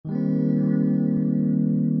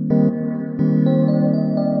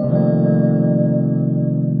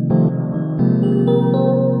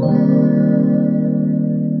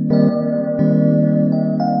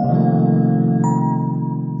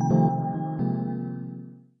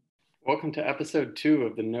Welcome to episode 2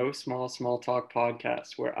 of the No Small Small Talk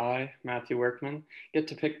podcast, where I, Matthew Workman, get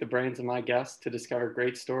to pick the brains of my guests to discover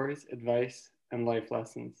great stories, advice, and life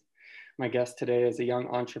lessons. My guest today is a young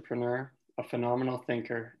entrepreneur, a phenomenal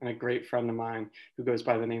thinker, and a great friend of mine who goes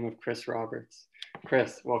by the name of Chris Roberts.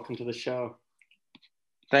 Chris, welcome to the show.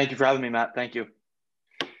 Thank you for having me, Matt. Thank you.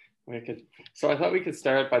 So I thought we could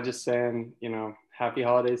start by just saying, happy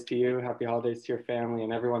holidays to you, happy holidays to your family,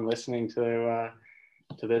 and everyone listening to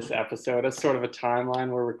this episode. As sort of a timeline,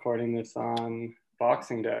 we're recording this on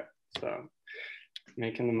Boxing Day, so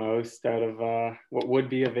making the most out of what would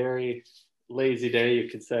be a very lazy day, you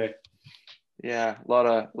could say. Yeah,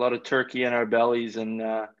 a lot of turkey in our bellies and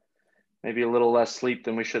maybe a little less sleep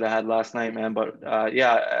than we should have had last night, man. But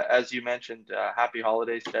yeah, as you mentioned, happy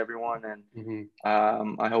holidays to everyone, and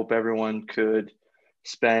I hope everyone could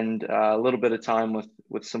spend a little bit of time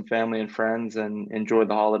with some family and friends and enjoy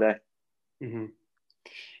the holiday.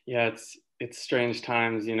 Yeah, it's strange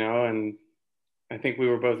times, and I think we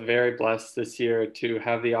were both very blessed this year to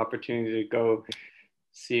have the opportunity to go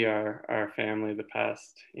see our family the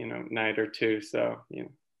past, night or two. So,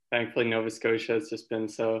 thankfully Nova Scotia has just been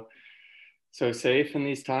so safe in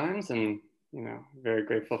these times, and, very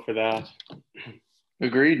grateful for that.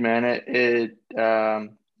 Agreed, man.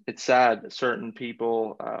 It's sad. Certain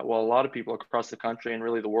people, a lot of people across the country and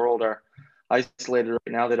really the world are isolated right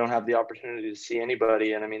now. They don't have the opportunity to see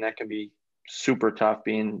anybody. And I mean, that can be super tough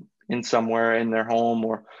being in somewhere in their home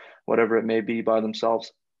or whatever it may be by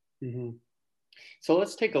themselves. Mm-hmm. So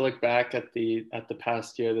let's take a look back at the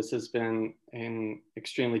past year. This has been an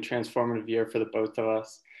extremely transformative year for the both of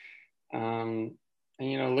us. And,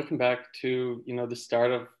 looking back to, the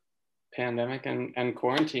start of pandemic and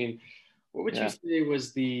quarantine, what would you say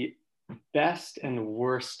was the best and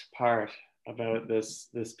worst part about this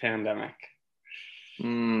pandemic?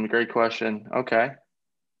 Great question. Okay.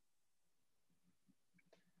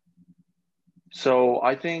 So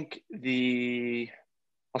I think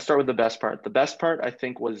I'll start with the best part. The best part, I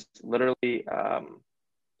think, was literally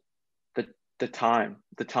the time.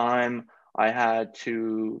 The time I had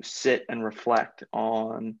to sit and reflect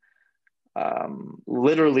on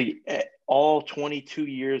literally all 22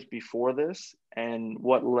 years before this and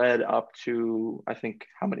what led up to, I think,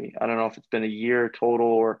 I don't know if it's been a year total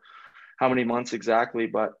or how many months exactly,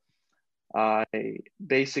 but I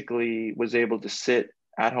basically was able to sit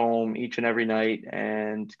at home each and every night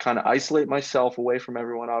and kind of isolate myself away from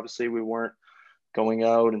everyone. Obviously, we weren't going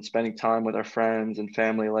out and spending time with our friends and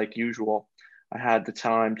family like usual. I had the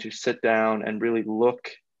time to sit down and really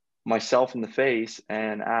look myself in the face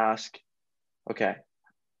and ask, okay,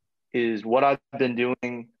 is what I've been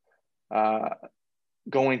doing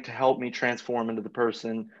going to help me transform into the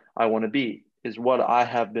person I want to be? Is what I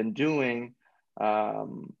have been doing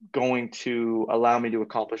going to allow me to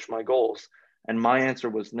accomplish my goals? And my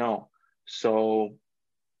answer was no. So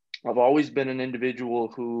I've always been an individual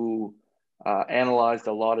who analyzed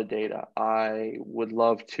a lot of data. I would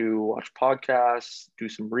love to watch podcasts, do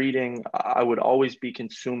some reading. I would always be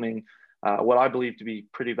consuming what I believe to be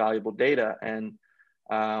pretty valuable data. And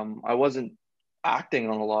I wasn't acting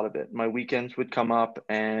on a lot of it. My weekends would come up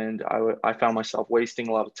and I found myself wasting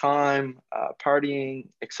a lot of time, partying,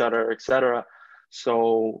 et cetera, et cetera.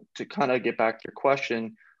 So to kind of get back to your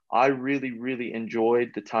question, I really, really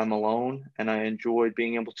enjoyed the time alone, and I enjoyed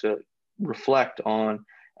being able to reflect on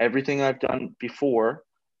everything I've done before,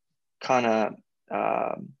 kind of,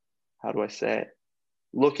 how do I say it?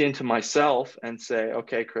 Look into myself and say,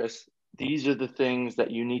 okay, Chris, these are the things that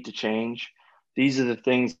you need to change. These are the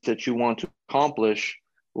things that you want to accomplish.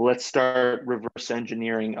 Let's start reverse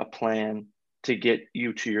engineering a plan to get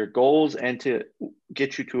you to your goals and to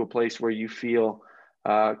get you to a place where you feel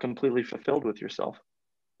completely fulfilled with yourself.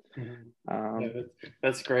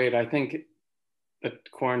 That's great. I think that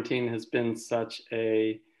quarantine has been such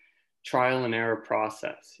a trial and error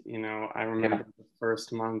process. I remember the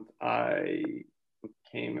first month I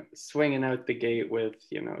came swinging out the gate with,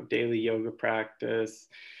 daily yoga practice.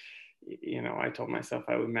 I told myself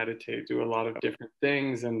I would meditate, do a lot of different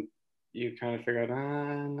things, and you kind of figure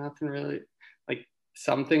out, nothing really, like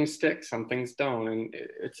some things stick, some things don't. And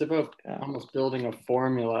it's about almost building a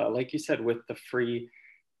formula, like you said, with the free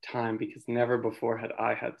time, because never before had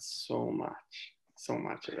I had so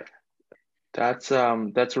much of it. That's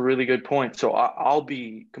a really good point. So I'll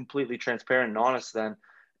be completely transparent and honest then.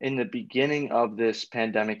 In the beginning of this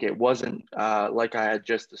pandemic, it wasn't like I had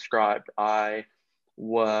just described. I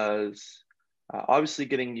was obviously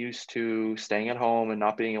getting used to staying at home and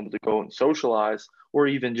not being able to go and socialize or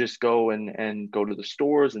even just go and go to the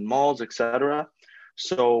stores and malls, etc.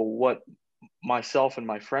 So what myself and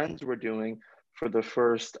my friends were doing for the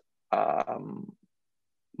first,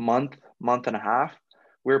 month and a half,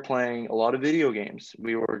 we were playing a lot of video games.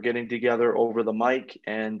 We were getting together over the mic,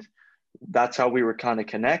 and that's how we were kind of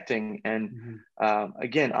connecting. And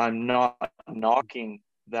again, I'm not knocking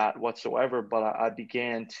that whatsoever, but I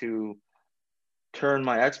began to turn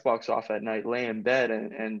my Xbox off at night, lay in bed,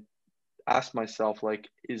 and ask myself, like,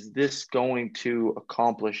 is this going to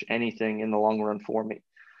accomplish anything in the long run for me?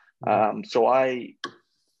 So I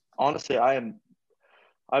honestly, I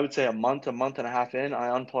would say a month and a half in,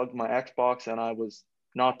 I unplugged my Xbox and I was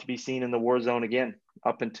not to be seen in the war zone again.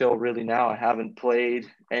 Up until really now, I haven't played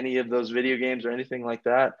any of those video games or anything like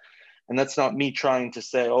that. And that's not me trying to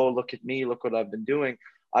say, oh, look at me, look what I've been doing.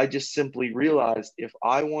 I just simply realized if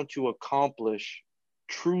I want to accomplish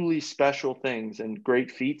truly special things and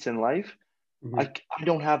great feats in life, I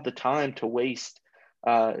don't have the time to waste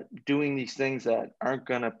doing these things that aren't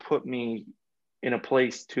going to put me in a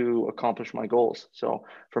place to accomplish my goals. So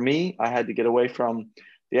for me, I had to get away from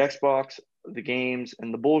the Xbox, the games,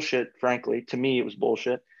 and the bullshit. Frankly, to me, it was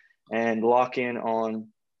bullshit, and lock in on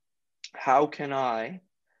how can I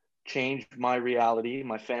change my reality,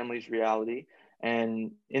 my family's reality,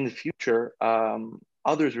 and in the future,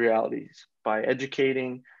 others' realities by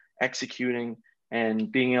educating, executing,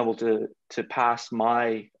 and being able to pass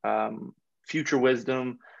my future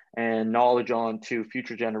wisdom and knowledge on to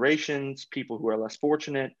future generations, people who are less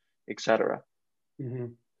fortunate, etc.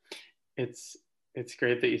 It's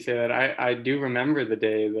great that you say that. I do remember the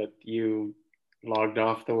day that you logged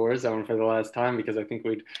off the war zone for the last time, because I think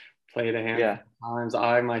we'd played a handful of times.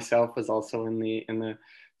 I myself was also in the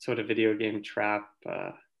sort of video game trap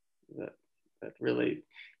that really,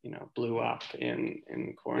 blew up in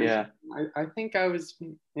quarantine. I think I was,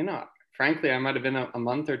 frankly, I might have been a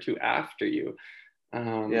month or two after you.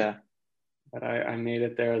 But I made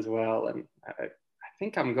it there as well, and I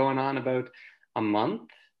think I'm going on about a month.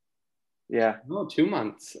 No, 2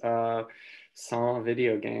 months. Sans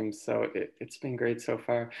video games, so it's been great so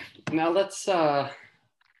far. Now let's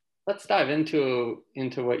dive into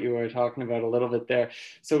what you were talking about a little bit there.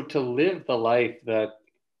 So to live the life that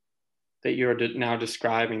you're now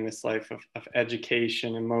describing, this life of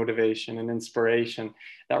education and motivation and inspiration,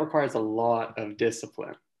 that requires a lot of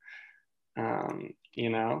discipline.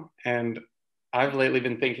 And I've lately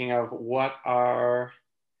been thinking of what are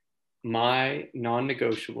my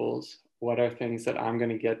non-negotiables, what are things that I'm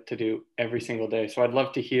going to get to do every single day. So I'd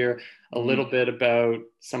love to hear a little bit about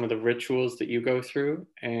some of the rituals that you go through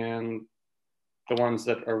and the ones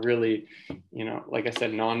that are really, like I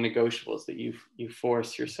said, non-negotiables that you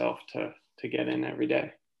force yourself to get in every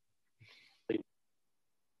day.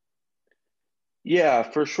 Yeah,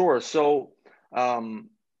 for sure. So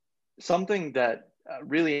something that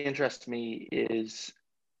really interests me is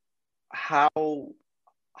how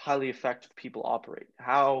highly effective people operate,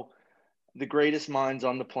 how the greatest minds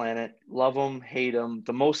on the planet, love them, hate them,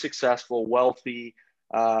 the most successful, wealthy,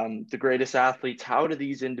 the greatest athletes, how do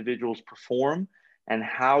these individuals perform, and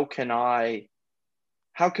how can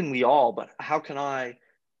we all, but how can I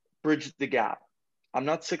bridge the gap? I'm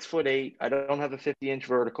not 6'8". I don't have a 50-inch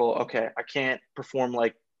vertical. Okay, I can't perform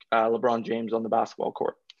like LeBron James on the basketball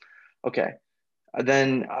court. Okay.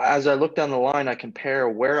 Then as I look down the line, I compare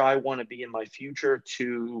where I want to be in my future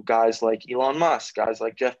to guys like Elon Musk, guys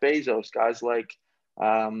like Jeff Bezos, guys like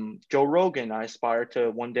Joe Rogan. I aspire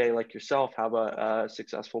to one day, like yourself, have a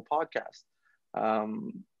successful podcast.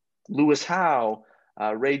 Lewis Howe,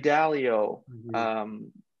 Ray Dalio,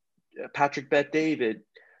 Patrick Bet-David,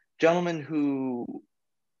 gentlemen who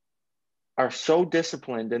are so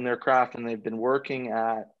disciplined in their craft, and they've been working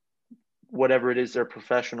at whatever it is their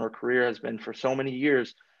profession or career has been for so many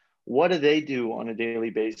years. What do they do on a daily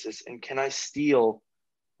basis? And can I steal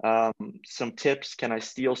some tips? Can I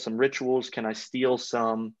steal some rituals? Can I steal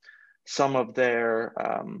some of their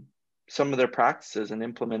practices and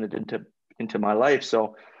implement it into my life?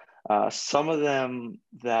 So some of them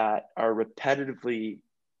that are repetitively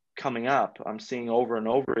coming up, I'm seeing over and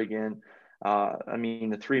over again.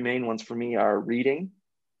 The three main ones for me are reading,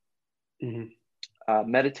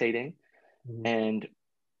 meditating, and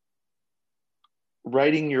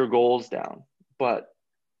writing your goals down, but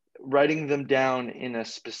writing them down in a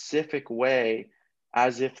specific way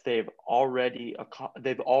as if they've already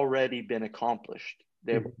been accomplished.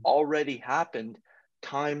 They've already happened.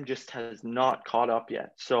 Time just has not caught up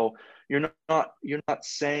yet. So you're not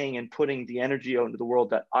saying and putting the energy out into the world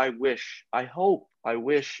that I hope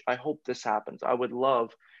this happens. I would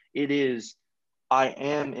love it is. I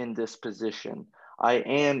am in this position. I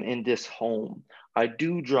am in this home. I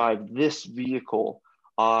do drive this vehicle.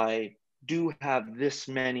 I do have this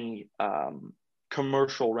many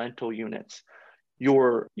commercial rental units.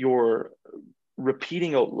 you're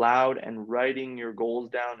repeating out loud and writing your goals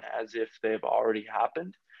down as if they've already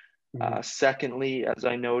happened. Secondly, as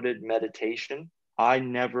I noted, meditation. I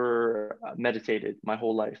never meditated my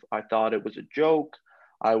whole life. I thought it was a joke.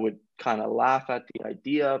 I would kind of laugh at the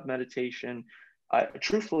idea of meditation.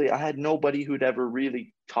 Truthfully, I had nobody who'd ever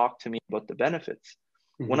really talked to me about the benefits.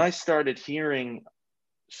 When I started hearing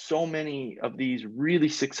so many of these really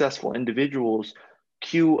successful individuals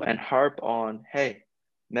cue and harp on, hey,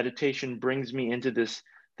 meditation brings me into this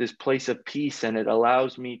place of peace, and it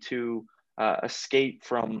allows me to escape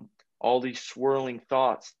from all these swirling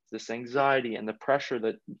thoughts, this anxiety and the pressure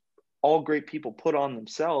that all great people put on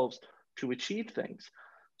themselves to achieve things.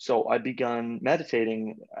 So I began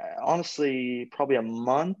meditating, honestly, probably a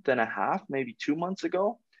month and a half, maybe 2 months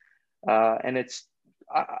ago. And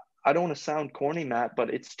I don't want to sound corny, Matt,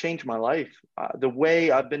 but it's changed my life. The way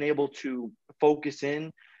I've been able to focus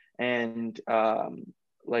in and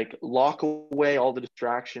like lock away all the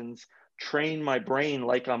distractions, train my brain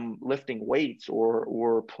like I'm lifting weights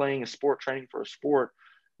or playing a sport, training for a sport,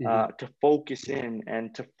 to focus in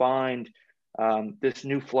and to find this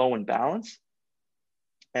new flow and balance.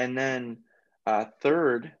 And then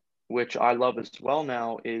third, which I love as well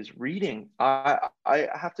now, is reading. I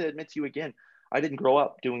have to admit to you again, I didn't grow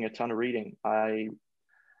up doing a ton of reading. I,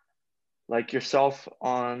 like yourself,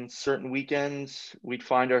 on certain weekends, we'd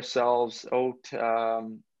find ourselves out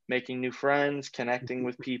making new friends, connecting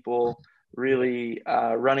with people, really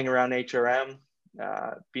running around HRM,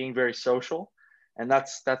 being very social. And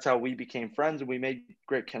that's how we became friends, and we made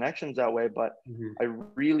great connections that way. But I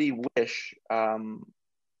really wish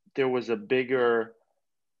there was a bigger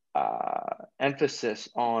emphasis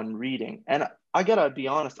on reading. And I gotta be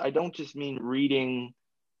honest, I don't just mean reading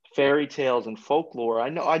fairy tales and folklore. I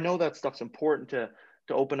know that stuff's important to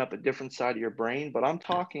open up a different side of your brain, but I'm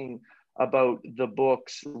talking about the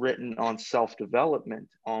books written on self-development,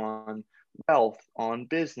 on wealth, on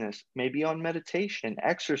business, maybe on meditation,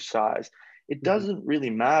 exercise. It doesn't really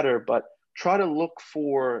matter, but try to look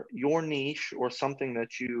for your niche or something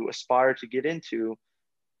that you aspire to get into.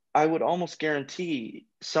 I would almost guarantee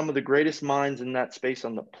some of the greatest minds in that space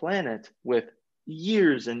on the planet, with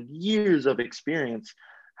years and years of experience,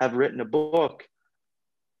 have written a book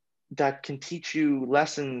that can teach you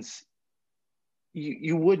lessons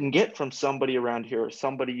you wouldn't get from somebody around here, or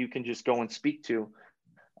somebody you can just go and speak to,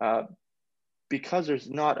 because there's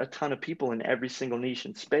not a ton of people in every single niche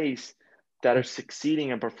and space that are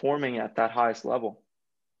succeeding and performing at that highest level.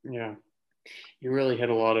 Yeah, you really hit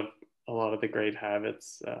a lot of the great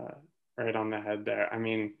habits right on the head there. I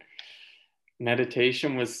mean,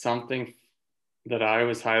 meditation was something that I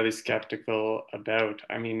was highly skeptical about.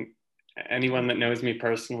 I mean, anyone that knows me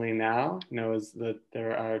personally now knows that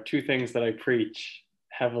there are two things that I preach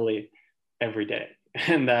heavily every day,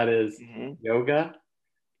 and that is yoga,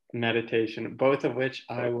 meditation, both of which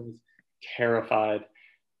I was terrified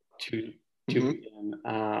to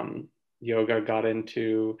begin. Yoga got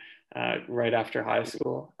into right after high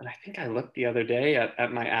school, and I think I looked the other day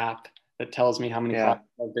at my app that tells me how many classes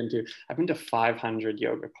I've been to. I've been to 500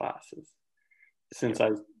 yoga classes since I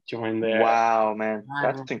joined there. Wow, man,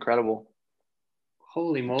 that's incredible.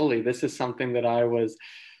 Holy moly, this is something that I was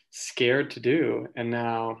scared to do, and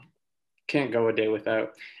now can't go a day without.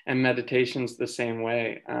 And meditation's the same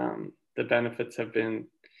way. The benefits have been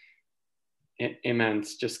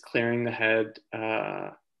immense, just clearing the head,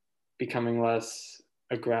 becoming less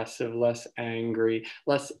aggressive, less angry,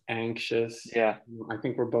 less anxious. Yeah. I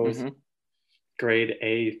think we're both grade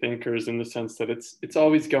A thinkers in the sense that it's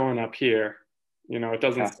always going up here. It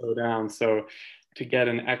doesn't slow down. So to get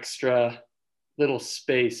an extra little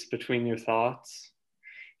space between your thoughts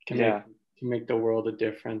can make the world a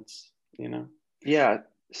difference, Yeah.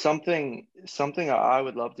 Something I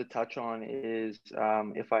would love to touch on is,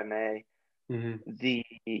 if I may, the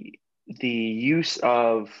use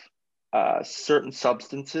of certain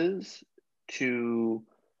substances to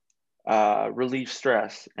relieve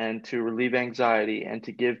stress and to relieve anxiety, and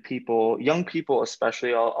to give people, young people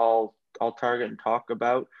especially, I'll target and talk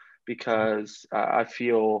about, because I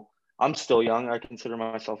feel I'm still young. I consider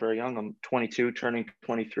myself very young. I'm 22, turning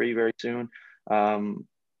 23 very soon.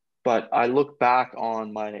 But I look back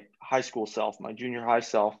on my high school self, my junior high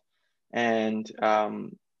self, and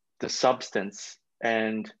the substance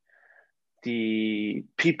and the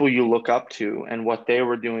people you look up to and what they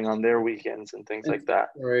were doing on their weekends and things like that.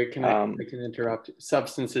 Sorry, I can interrupt.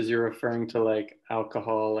 Substances, you're referring to like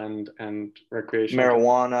alcohol and recreational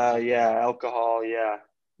marijuana, alcohol,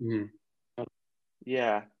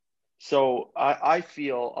 yeah. So I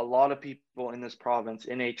feel a lot of people in this province,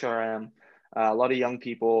 in HRM, A lot of young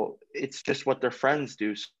people, it's just what their friends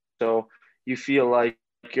do. So you feel like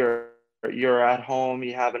you're at home,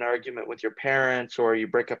 you have an argument with your parents, or you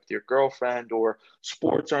break up with your girlfriend, or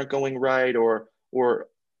sports aren't going right, or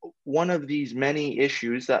one of these many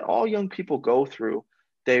issues that all young people go through.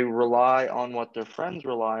 They rely on what their friends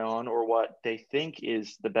rely on, or what they think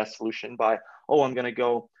is the best solution by, oh, I'm going to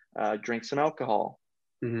go drink some alcohol,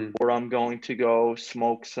 Mm-hmm. or I'm going to go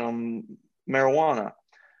smoke some marijuana.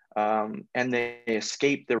 And they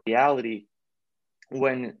escape the reality,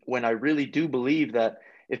 when I really do believe that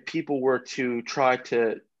if people were to try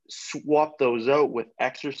to swap those out with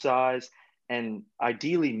exercise and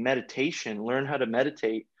ideally meditation, learn how to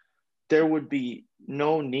meditate, there would be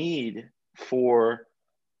no need for,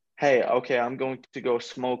 hey, okay, I'm going to go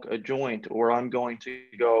smoke a joint, or I'm going to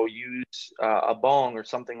go use a bong or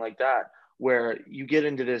something like that, where you get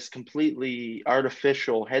into this completely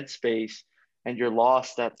artificial headspace and you're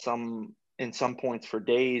lost in some points for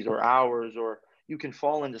days or hours, or you can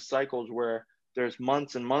fall into cycles where there's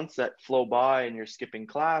months and months that flow by and you're skipping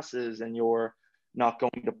classes and you're not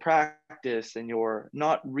going to practice and you're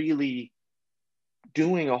not really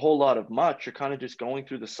doing a whole lot of much. You're kind of just going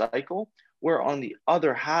through the cycle. Where on the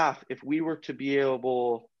other half, if we were to be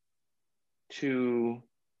able to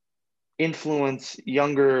influence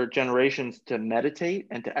younger generations to meditate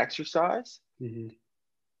and to exercise, Mm-hmm.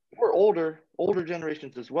 or older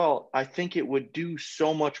generations as well, I think it would do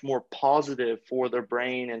so much more positive for their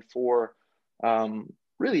brain and for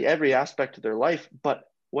really every aspect of their life. But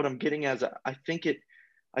what I'm getting at is, I think it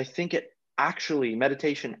actually,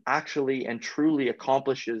 meditation actually and truly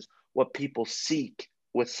accomplishes what people seek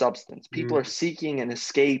with substance. People are seeking an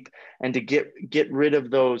escape and to get rid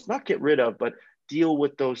of those, not get rid of, but deal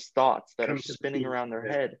with those thoughts that are Come to spinning peace. around their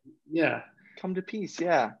head. Yeah. Come to peace,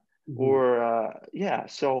 yeah. Mm-hmm. Or yeah.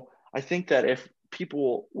 So I think that if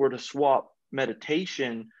people were to swap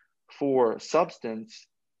meditation for substance,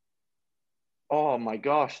 oh my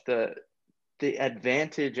gosh, the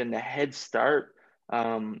advantage and the head start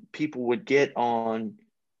people would get on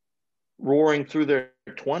roaring through their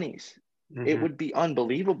 20s, it Mm-hmm. would be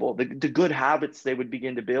unbelievable. The good habits they would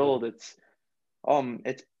begin to build, it's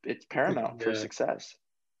paramount for Yeah. success.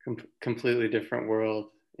 Completely different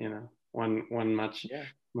world, one Yeah.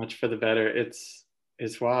 much for the better. It's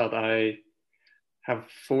wild. I have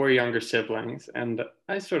four younger siblings, and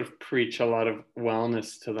I sort of preach a lot of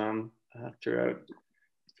wellness to them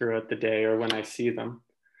throughout the day or when I see them.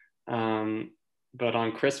 But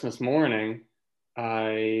on Christmas morning,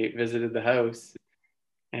 I visited the house,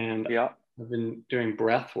 and Yeah. I've been doing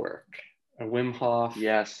breath work, a Wim Hof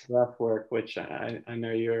Yes. breath work, which I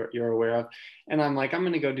know you're aware of. And I'm like, I'm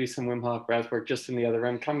going to go do some Wim Hof breath work just in the other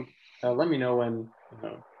room. Come, let me know when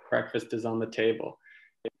breakfast is on the table.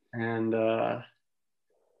 And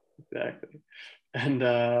exactly. And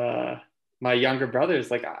my younger brother is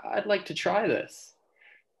like, I'd like to try this.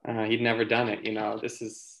 He'd never done it. This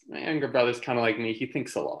is my younger brother's kind of like me. He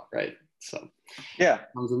thinks a lot, right? So Yeah.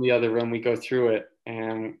 comes in the other room, we go through it,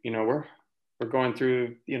 and we're going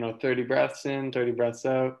through 30 breaths in, 30 breaths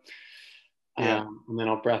out, Yeah. and then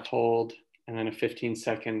I'll breath hold, and then a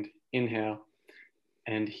 15-second inhale,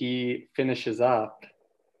 and he finishes up,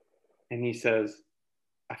 and he says,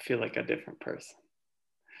 "I feel like a different person."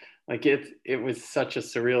 Like it was such a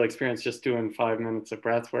surreal experience just doing 5 minutes of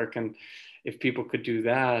breath work, and if people could do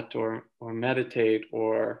that or meditate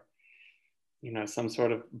or some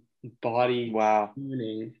sort of body Wow.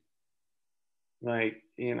 tuning, like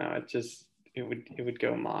it would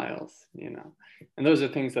go miles, and those are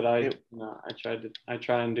things that I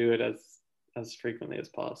try and do it as frequently as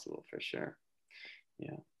possible, for sure.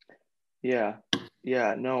 Yeah. Yeah.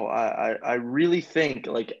 Yeah. No, I really think,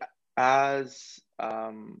 like, as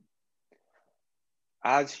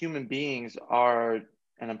as human beings are,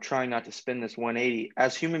 and I'm trying not to spin this 180,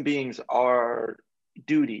 as human beings, our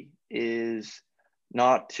duty is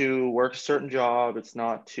not to work a certain job, it's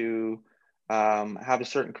not to have a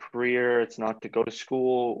certain career, it's not to go to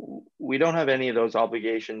school. We don't have any of those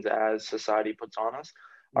obligations as society puts on us.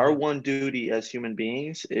 Our Mm-hmm. one duty as human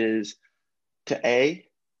beings is to A,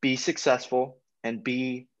 be successful, and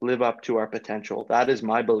B, live up to our potential. That is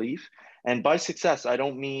my belief. And by success, I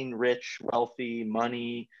don't mean rich, wealthy,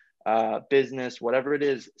 money, business, whatever it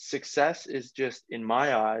is. Success is just, in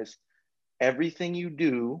my eyes, everything you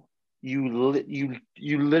do, you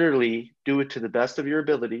literally do it to the best of your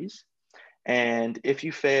abilities. And if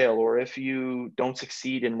you fail, or if you don't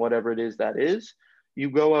succeed in whatever it is that is, you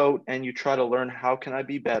go out and you try to learn, how can I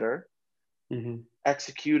be better, Mm-hmm.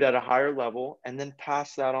 execute at a higher level, and then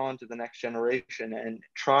pass that on to the next generation and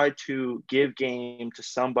try to give game to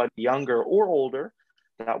somebody younger or older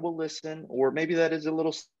that will listen, or maybe that is a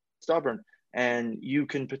little stubborn, and you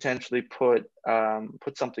can potentially put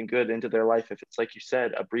something good into their life. If it's, like you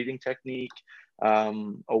said, a breathing technique, a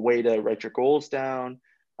way to write your goals down,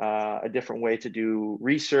 a different way to do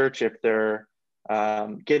research if they're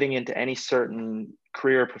getting into any certain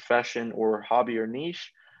career, profession, or hobby or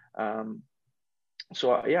niche.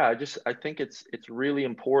 So yeah, I think it's really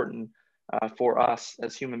important for us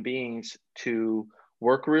as human beings to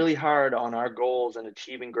work really hard on our goals and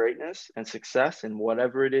achieving greatness and success in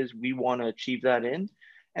whatever it is we want to achieve that in,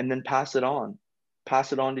 and then pass it on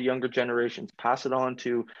to younger generations, pass it on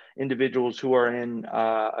to individuals who are in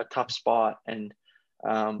a tough spot, and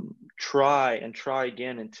try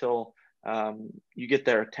again until you get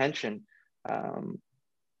their attention,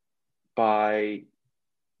 by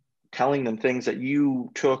telling them things that you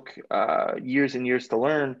took years and years to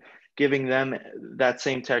learn, giving them that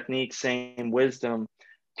same technique, same wisdom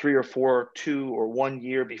 3 or 4, 2 or 1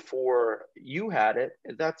 year before you had it.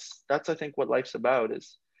 That's I think what life's about,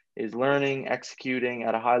 is learning, executing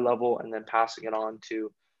at a high level, and then passing it on to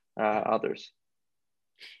others.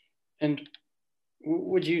 And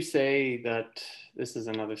would you say that, this is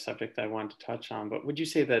another subject I want to touch on, but would you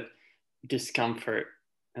say that discomfort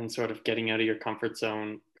and sort of getting out of your comfort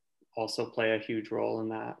zone also play a huge role in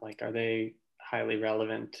that? Like, are they highly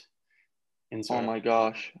relevant in sort Oh of my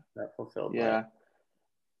gosh. that fulfilled Yeah. life?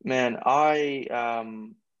 Man, so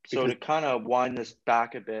Because to kind of wind this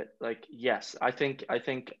back a bit, like, yes, I think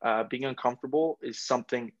being uncomfortable is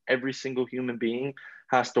something every single human being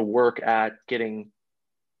has to work at getting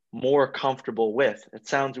more comfortable with. It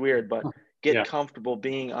sounds weird, but get yeah, comfortable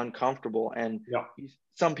being uncomfortable. And yeah,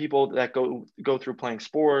 some people that go through playing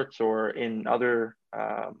sports or in other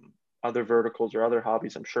verticals or other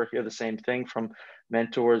hobbies, I'm sure hear the same thing from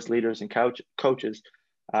mentors, leaders, and coaches.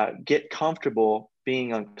 Get comfortable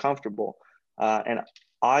being uncomfortable. And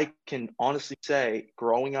I can honestly say,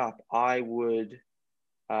 growing up, I would,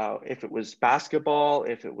 if it was basketball,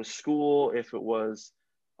 if it was school, if it was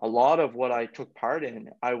a lot of what I took part in,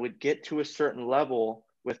 I would get to a certain level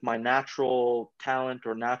with my natural talent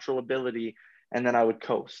or natural ability, and then I would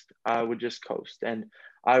coast. I would just coast, and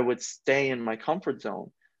I would stay in my comfort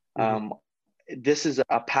zone. mm-hmm. This is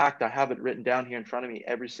a pact. I have it written down here in front of me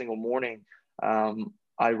every single morning.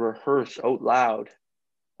 I rehearse out loud.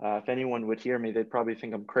 If anyone would hear me, they'd probably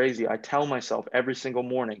think I'm crazy. I tell myself every single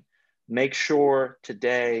morning, make sure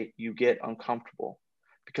today you get uncomfortable,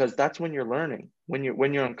 because that's when you're learning. When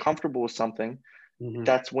you're uncomfortable with something, Mm-hmm.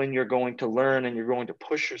 that's when you're going to learn, and you're going to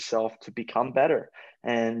push yourself to become better.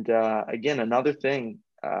 And again, another thing,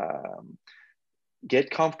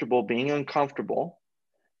 get comfortable being uncomfortable,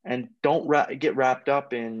 and don't get wrapped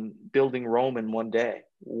up in building Rome in one day.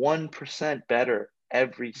 1% better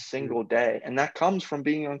every single day, and that comes from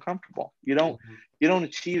being uncomfortable. You don't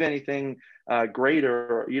achieve anything greater,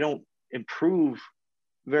 or you don't improve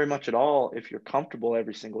very much at all if you're comfortable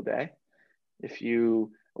every single day. If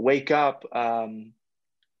you wake up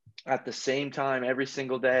at the same time every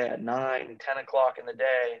single day at 9, 10 o'clock in the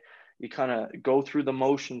day, you kind of go through the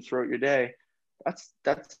motions throughout your day,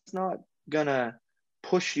 that's not gonna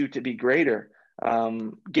push you to be greater.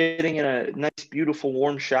 Getting in a nice, beautiful,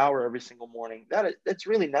 warm shower every single morning, that's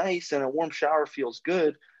really nice, and a warm shower feels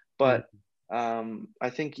good. But I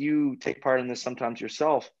think you take part in this sometimes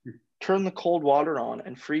yourself. Turn the cold water on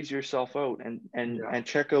and freeze yourself out, and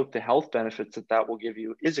check out the health benefits that will give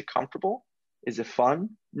you. Is it comfortable? Is it fun?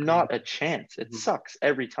 Not a chance. It sucks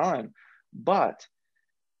every time. But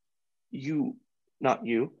not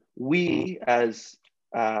you, we as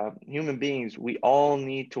human beings, we all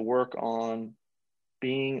need to work on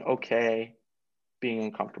being okay, being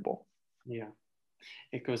uncomfortable. Yeah,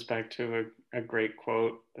 it goes back to a great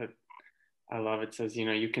quote that I love. It says,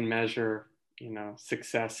 you can measure,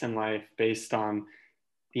 success in life based on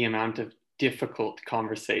the amount of difficult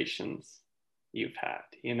conversations you've had,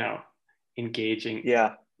 engaging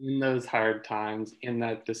Yeah. in those hard times, in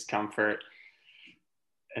that discomfort.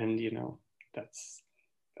 And, that's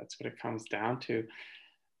what it comes down to.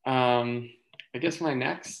 I guess my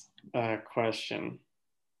next question,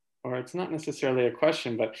 or it's not necessarily a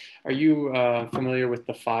question, but are you familiar with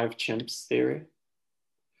the 5 chimps theory?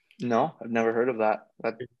 No, I've never heard of that.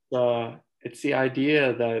 It's the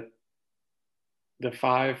idea that the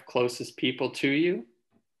 5 closest people to you,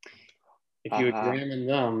 if you examine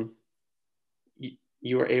them,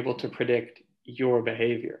 you are able to predict your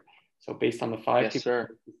behavior. So based on the 5 yes, people sir.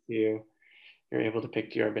 closest to you, you're able to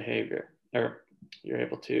pick your behavior, or you're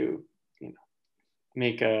able to,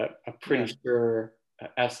 make a pretty sure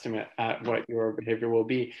estimate at what your behavior will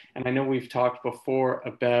be. And I know we've talked before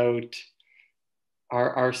about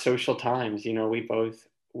our social times. We both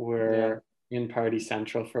Yeah. were in Party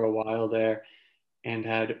Central for a while there and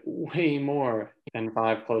had way more than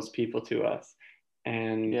 5 close people to us.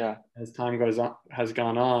 And Yeah. as time goes on, has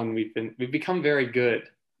gone on, we've become very good.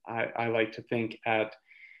 I like to think at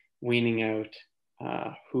weaning out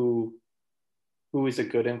who is a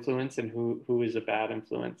good influence and who is a bad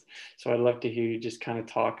influence. So I'd love to hear you just kind of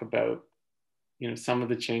talk about, some of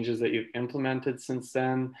the changes that you've implemented since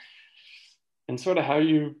then, and sort of how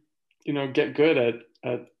get good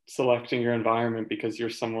at selecting your environment, because you're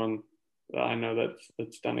someone that I know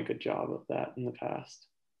that's done a good job of that in the past.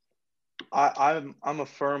 I'm a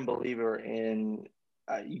firm believer in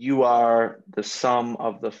you are the sum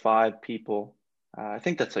of the 5 people. I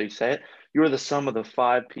think that's how you say it. You are the sum of the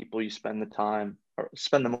 5 people you spend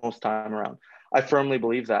the most time around. I firmly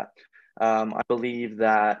believe that. I believe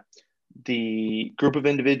that the group of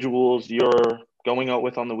individuals you're going out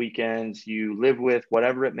with on the weekends, you live with,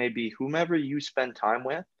 whatever it may be, whomever you spend time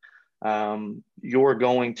with, you're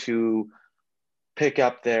going to pick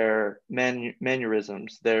up their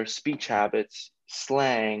mannerisms, their speech habits,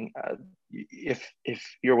 slang. If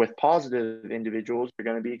you're with positive individuals, you're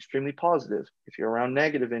going to be extremely positive. If you're around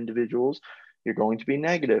negative individuals, you're going to be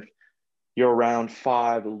negative. You're around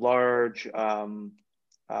 5 large,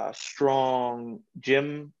 strong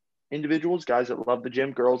gym individuals, guys that love the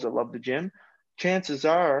gym, girls that love the gym. Chances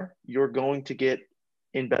are you're going to get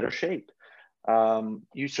in better shape.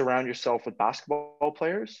 You surround yourself with basketball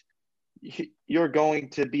players, you're going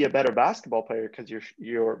to be a better basketball player because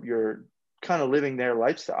you're kind of living their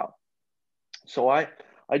lifestyle. So I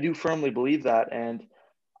do firmly believe that, and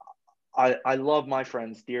I love my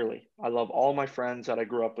friends dearly. I love all my friends that I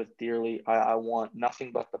grew up with dearly. I want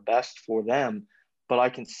nothing but the best for them. But I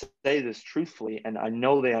can say this truthfully, and I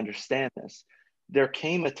know they understand this. There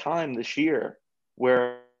came a time this year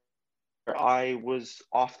where I was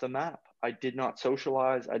off the map. I did not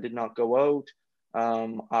socialize. I did not go out.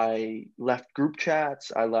 I left group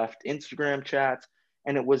chats. I left Instagram chats.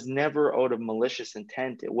 And it was never out of malicious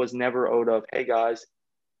intent. It was never out of, hey guys,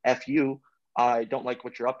 F you. I don't like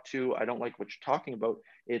what you're up to. I don't like what you're talking about.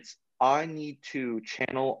 It's, I need to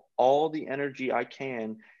channel all the energy I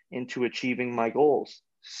can into achieving my goals.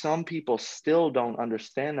 Some people still don't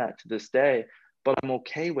understand that to this day, but I'm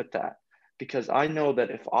okay with that because I know that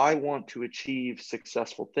if I want to achieve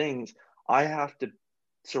successful things, I have to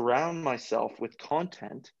surround myself with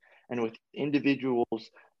content and with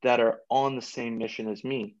individuals that are on the same mission as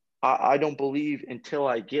me. I don't believe until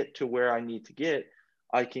I get to where I need to get,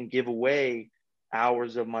 I can give away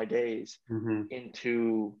hours of my days Mm-hmm.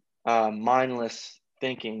 into mindless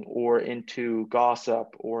thinking or into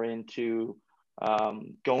gossip or into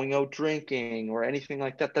going out drinking or anything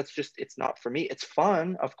like that. That's just, it's not for me. It's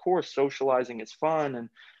fun. Of course, socializing is fun,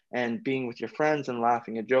 and being with your friends and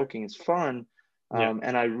laughing and joking is fun. Yeah.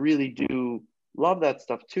 And I really do love that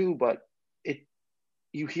stuff too, but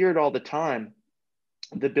you hear it all the time.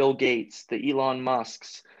 The Bill Gates, the Elon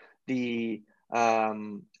Musks, the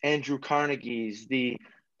Andrew Carnegie's, the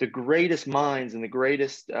greatest minds and the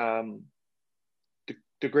greatest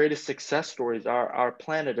success stories our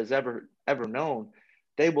planet has ever known.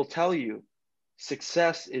 They will tell you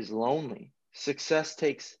success is lonely. Success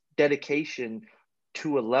takes dedication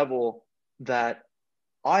to a level that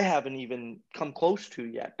I haven't even come close to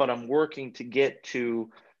yet, but I'm working to get to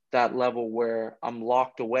that level where I'm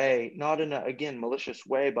locked away, not in a, again, malicious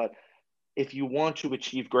way, but if you want to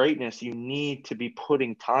achieve greatness, you need to be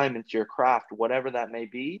putting time into your craft, whatever that may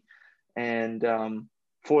be. And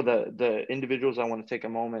for the individuals, I want to take a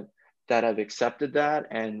moment that have accepted that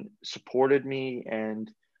and supported me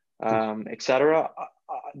and etc.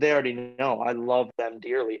 They already know I love them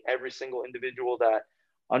dearly. Every single individual that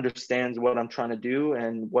understands what I'm trying to do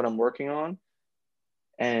and what I'm working on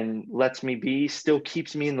and lets me be, still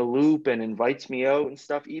keeps me in the loop and invites me out and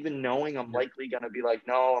stuff, even knowing I'm likely going to be like,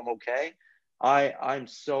 no, I'm okay. I'm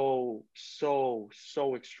so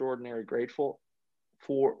extraordinarily grateful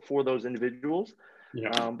for those individuals.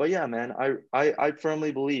 Yeah. But yeah, man, I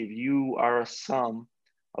firmly believe you are a sum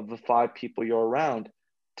of the 5 people you're around.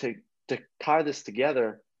 To tie this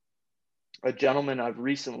together, a gentleman I've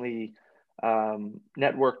recently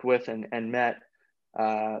networked with and met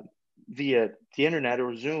via the internet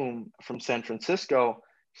or Zoom from San Francisco,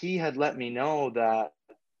 he had let me know that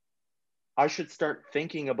I should start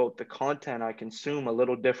thinking about the content I consume a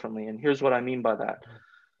little differently. And here's what I mean by that.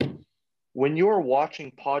 When you're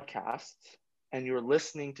watching podcasts and you're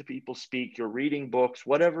listening to people speak, you're reading books,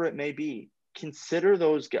 whatever it may be, consider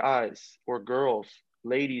those guys or girls,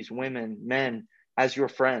 ladies, women, men, as your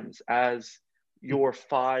friends, as your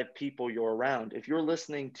 5 people you're around. If you're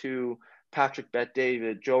listening to Patrick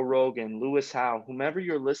Bet-David, Joe Rogan, Lewis Howe, whomever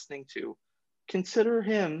you're listening to, consider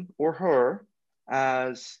him or her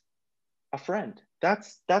as a friend.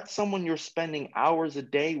 That's someone you're spending hours a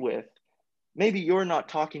day with. Maybe you're not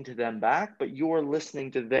talking to them back, but you're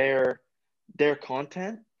listening to their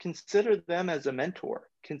content. Consider them as a mentor.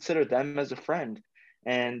 Consider them as a friend,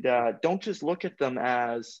 and don't just look at them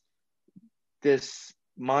as this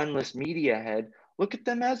mindless media head. Look at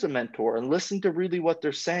them as a mentor and listen to really what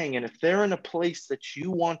they're saying. And if they're in a place that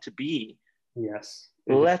you want to be, Yes.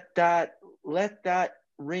 let that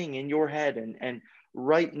ring in your head, and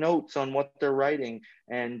write notes on what they're writing.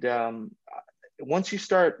 And once you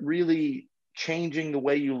start really changing the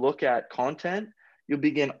way you look at content, you'll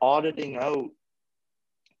begin auditing out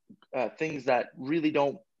things that really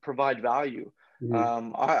don't provide value.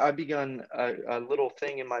 I begun a little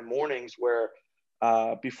thing in my mornings where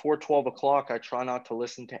before 12 o'clock, I try not to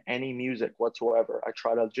listen to any music whatsoever. I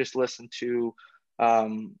try to just listen to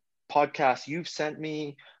podcasts you've sent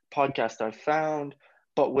me, podcasts I've found,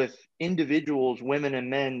 but with individuals, women and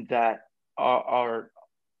men that are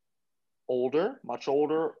older, much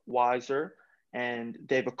older, wiser, and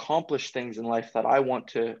they've accomplished things in life that I want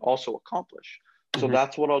to also accomplish. So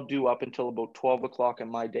that's what I'll do up until about 12 o'clock in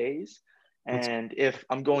my days. And if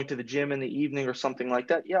I'm going to the gym in the evening or something like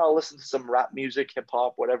that, yeah, I'll listen to some rap music, hip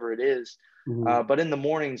hop, whatever it is. But in the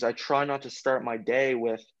mornings, I try not to start my day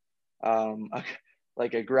with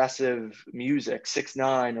like aggressive music,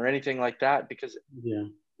 6ix9ine or anything like that, because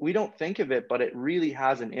we don't think of it, but it really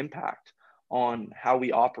has an impact on how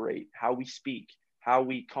we operate, how we speak, how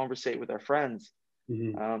we conversate with our friends.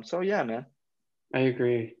 So yeah, man. I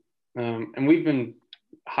agree. And we've been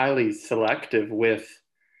highly selective with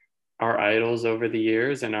our idols over the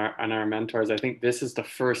years and our mentors. I think this is the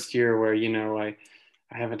first year where, I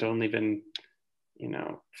haven't only been,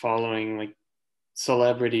 following like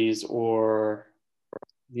celebrities or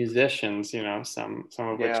musicians, some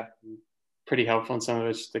of which are pretty helpful and some of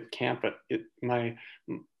which that can't, but my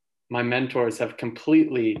mentors have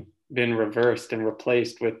completely been reversed and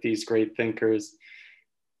replaced with these great thinkers,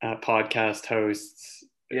 podcast hosts,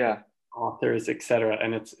 authors, etc.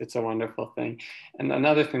 And it's a wonderful thing. And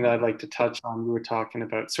another thing that I'd like to touch on, we were talking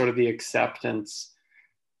about sort of the acceptance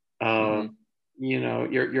of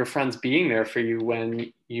your friends being there for you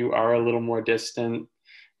when you are a little more distant,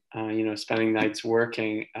 spending nights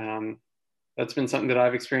working. That's been something that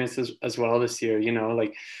I've experienced as well this year.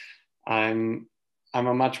 Like I'm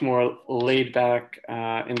a much more laid back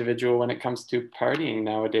individual when it comes to partying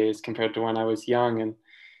nowadays compared to when I was young. And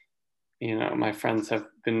my friends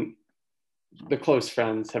the close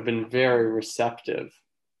friends have been very receptive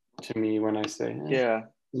to me when I say,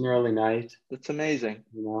 an early night. That's amazing.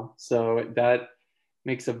 So that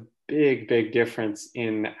makes a big, big difference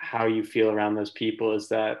in how you feel around those people. Is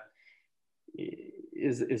that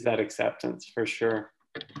acceptance for sure.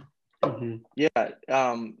 I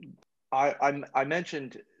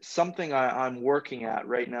mentioned something I'm working at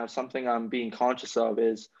right now. Something I'm being conscious of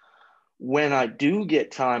is when I do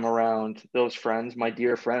get time around those friends, my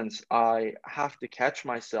dear friends, I have to catch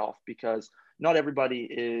myself because not everybody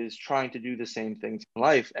is trying to do the same things in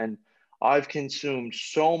life. And I've consumed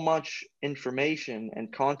so much information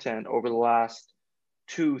and content over the last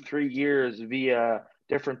 2-3 years via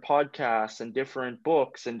different podcasts and different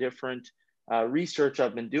books and different research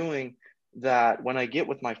I've been doing, that when I get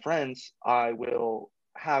with my friends, I will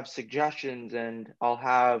have suggestions and I'll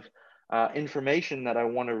have information that I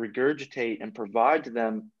want to regurgitate and provide to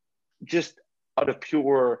them just out of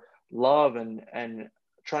pure love and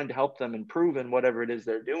trying to help them improve in whatever it is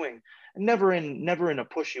they're doing, and never in a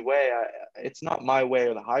pushy way. It's not my way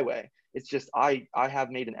or the highway. It's just I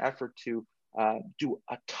have made an effort to do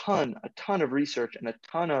a ton of research and a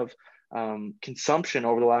ton of consumption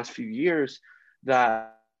over the last few years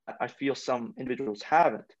that I feel some individuals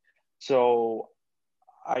haven't. So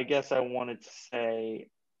I guess I wanted to say,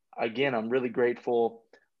 again, I'm really grateful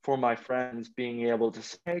for my friends being able to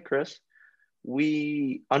say, hey, Chris,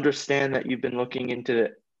 we understand that you've been looking into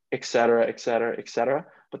it, et cetera, et cetera, et cetera,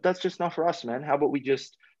 but that's just not for us, man. How about we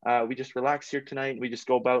just relax here tonight and we just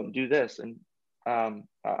go about and do this? And I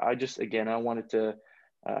wanted to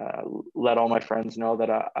let all my friends know that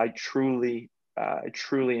I truly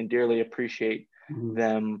and dearly appreciate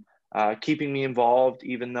them keeping me involved,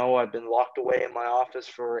 even though I've been locked away in my office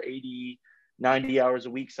for 80, 90 hours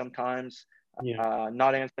a week sometimes,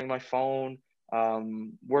 not answering my phone,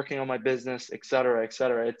 working on my business, et cetera, et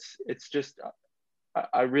cetera. It's just,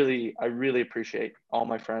 I really appreciate all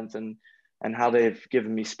my friends and how they've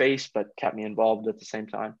given me space, but kept me involved at the same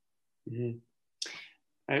time.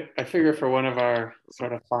 I figure for one of our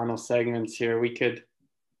sort of final segments here, we could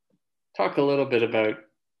talk a little bit about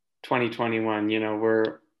 2021. You know,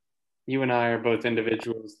 you and I are both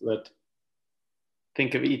individuals that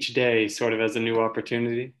think of each day sort of as a new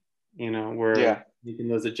opportunity. You know, we're Yeah. making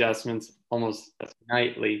those adjustments almost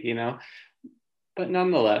nightly, you know. But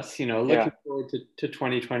nonetheless, you know, looking Yeah. forward to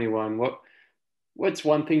 2021, what's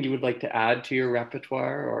one thing you would like to add to your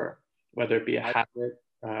repertoire, or whether it be a I,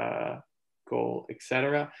 habit, goal,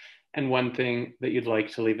 etc., and one thing that you'd like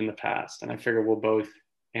to leave in the past? And I figure we'll both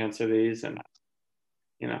answer these, and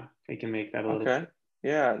you know, we can make that a little okay. bit.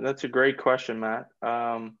 Yeah, that's a great question, Matt.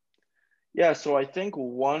 Yeah, so I think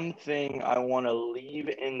one thing I want to leave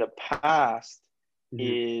in the past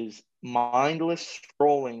Mm-hmm. is mindless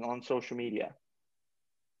scrolling on social media.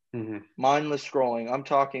 Mm-hmm. Mindless scrolling. I'm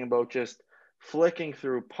talking about just flicking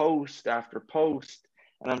through post after post,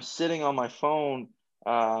 and I'm sitting on my phone,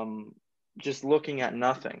 um, just looking at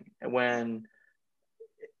nothing. When,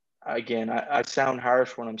 again, I sound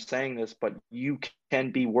harsh when I'm saying this, but you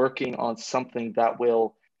can be working on something that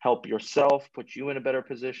will help yourself, put you in a better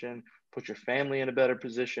position, put your family in a better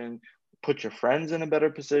position, put your friends in a better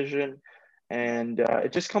position. And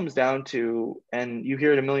it just comes down to, and you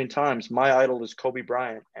hear it a million times, my idol is Kobe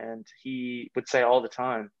Bryant. And he would say all the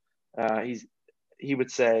time, he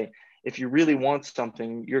would say, if you really want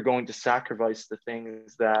something, you're going to sacrifice the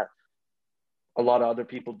things that a lot of other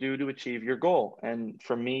people do to achieve your goal. And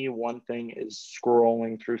for me, one thing is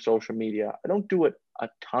scrolling through social media. I don't do it a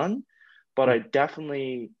ton, but I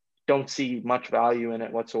definitely don't see much value in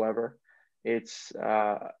it whatsoever. It's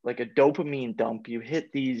like a dopamine dump. You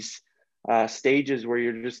hit these stages where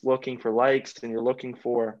you're just looking for likes and you're looking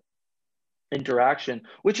for interaction,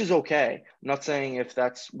 which is okay. I'm not saying if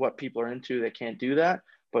that's what people are into, they can't do that.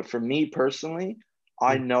 But for me personally,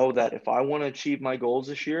 I know that if I want to achieve my goals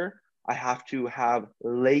this year, I have to have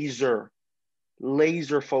laser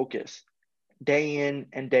focus day in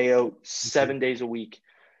and day out, Mm-hmm. 7 days a week.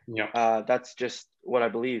 Yeah. That's just what I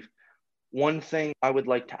believe. One thing I would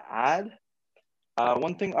like to add,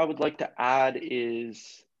 one thing I would like to add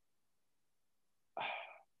is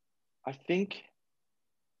I think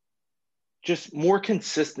just more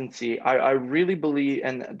consistency. I really believe,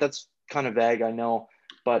 and that's kind of vague, I know,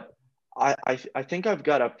 but I think I've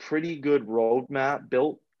got a pretty good roadmap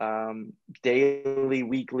built, daily,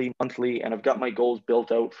 weekly, monthly, and I've got my goals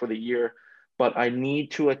built out for the year. But I need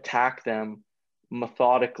to attack them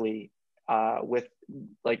methodically, with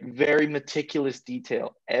like very meticulous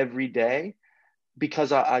detail every day,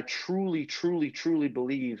 because I truly, truly, truly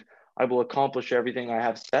believe I will accomplish everything I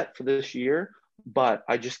have set for this year, but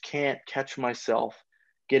I just can't catch myself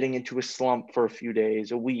getting into a slump for a few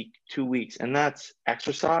days, a week, 2 weeks. And that's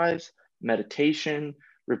exercise, meditation,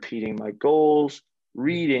 repeating my goals,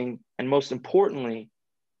 reading, and most importantly,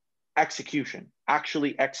 execution,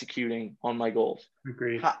 actually executing on my goals.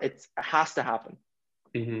 Agreed. It has to happen.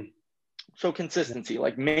 Mm-hmm. So consistency,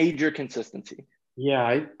 like major consistency.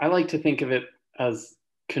 Yeah, I like to think of it as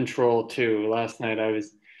control too. Last night I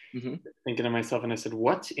was Mm-hmm. thinking to myself and I said,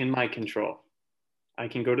 what's in my control? I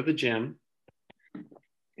can go to the gym, I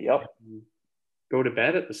Yep. can go to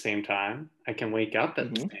bed at the same time, I can wake up at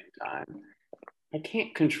the Mm-hmm. same time. I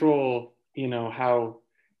can't control, you know, how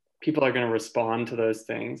people are going to respond to those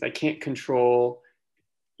things. I can't control,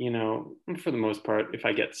 you know, for the most part, if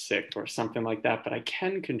I get sick or something like that, but I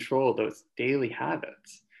can control those daily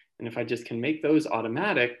habits. And if I just can make those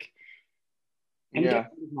automatic and get Yeah.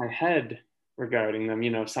 out of my head regarding them,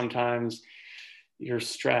 you know, sometimes you're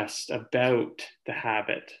stressed about the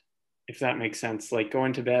habit, if that makes sense. Like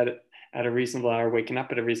going to bed at a reasonable hour, waking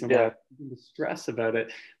up at a reasonable hour, Yeah. the stress about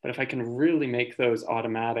it. But if I can really make those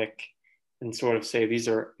automatic and sort of say, these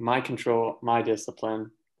are my control, my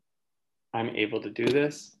discipline, I'm able to do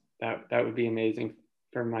this, that would be amazing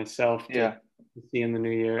for myself to Yeah. see in the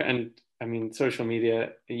new year. And I mean, social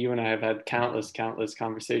media, you and I have had countless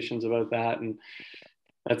conversations about that. And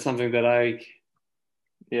that's something that I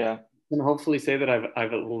Yeah. can hopefully say that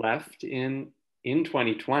I've left in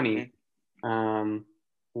 2020. Mhm. Um,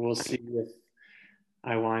 we'll see if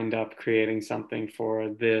I wind up creating something for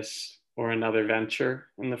this or another venture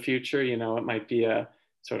in the future. You know, it might be a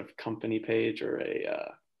sort of company page or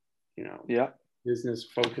a you know, Yeah. business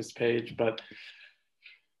focused page, but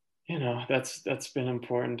you know, that's been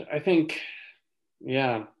important. I think,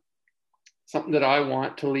 yeah, something that I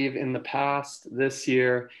want to leave in the past this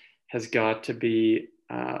year has got to be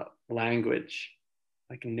language,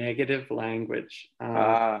 like negative language.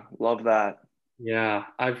 Ah, love that. Yeah,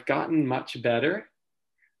 I've gotten much better,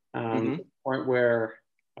 to Mm-hmm. the point where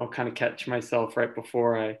I'll kind of catch myself right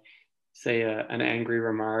before I say an angry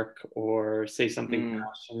remark or say something Mm.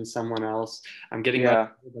 harsh to someone else. I'm getting much Yeah.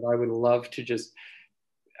 better, but I would love to just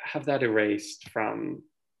have that erased from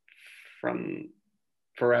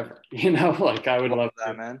forever. You know, like I would Love love to.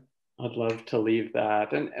 that, man. I'd love to leave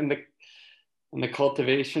that. And the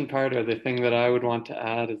cultivation part, or the thing that I would want to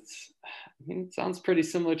add, is, I mean, it sounds pretty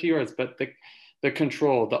similar to yours, but the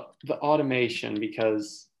control, the automation,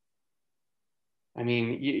 because I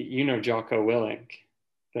mean, you know Jocko Willink,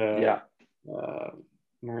 the Yeah.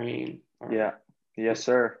 Marine. Yeah. Yes,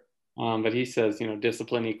 sir. But he says, you know,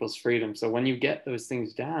 discipline equals freedom. So when you get those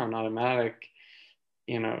things down, automatic,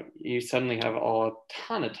 you know, you suddenly have a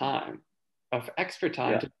ton of time, of extra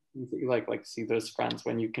time Yeah. to things that you like see those friends,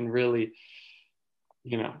 when you can really,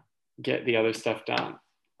 you know, get the other stuff done,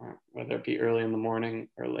 whether it be early in the morning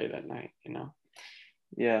or late at night, you know.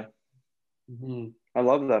 Yeah. Mm-hmm. I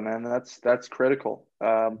love that, man. That's critical.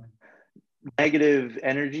 Negative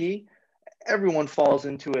energy, everyone falls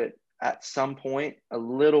into it at some point a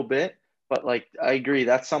little bit, but like I agree,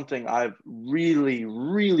 that's something I've really,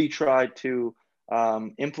 really tried to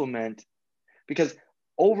implement, because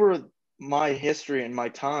over my history and my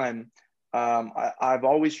time, I've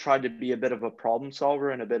always tried to be a bit of a problem solver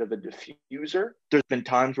and a bit of a diffuser. There's been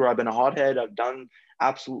times where I've been a hothead. I've done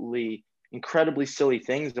absolutely incredibly silly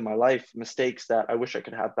things in my life, mistakes that I wish I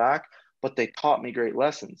could have back, but they taught me great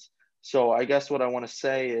lessons. So I guess what I want to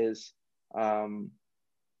say is, um,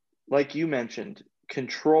 like you mentioned,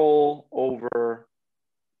 control over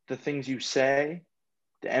the things you say,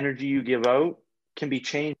 the energy you give out can be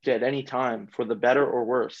changed at any time for the better or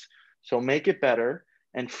worse. So make it better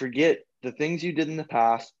and forget the things you did in the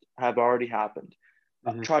past have already happened.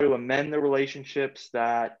 Mm-hmm. Try to amend the relationships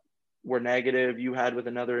that were negative you had with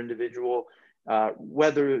another individual.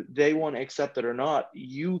 Whether they want to accept it or not,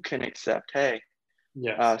 you can accept, hey,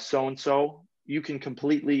 Yes. so and so, you can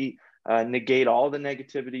completely negate all the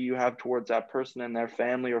negativity you have towards that person and their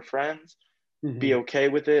family or friends, be Mm-hmm. okay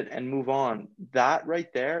with it and move on. That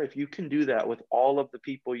right there, if you can do that with all of the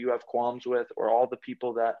people you have qualms with or all the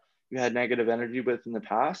people that you had negative energy with in the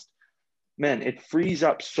past, man, it frees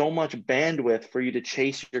up so much bandwidth for you to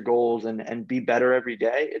chase your goals and be better every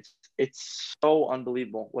day. It's so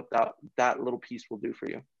unbelievable what that little piece will do for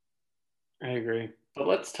you. I agree. But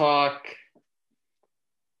let's talk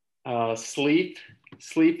sleep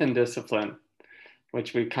and discipline,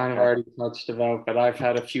 which we kind of Okay. already touched about. But I've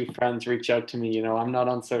had a few friends reach out to me. You know, I'm not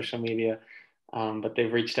on social media, but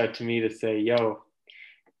they've reached out to me to say, "Yo,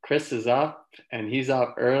 Chris is up, and he's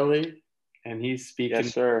up early, and he's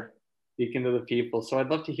Yes, sir. speaking to the people." So I'd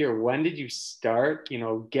love to hear, when did you start, you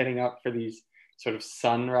know, getting up for these sort of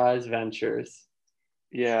sunrise ventures?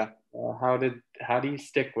 Yeah. How do you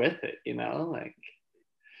stick with it? You know, like.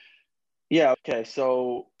 Yeah. Okay.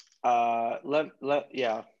 So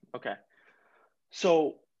yeah. Okay.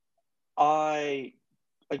 So I,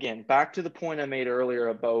 again, back to the point I made earlier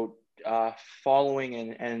about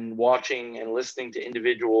following and watching and listening to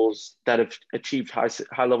individuals that have achieved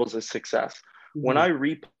high levels of success. When Mhm. I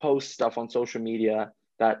repost stuff on social media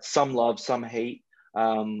that some love, some hate,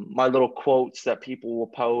 my little quotes that people will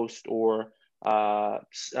post, or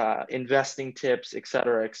investing tips, et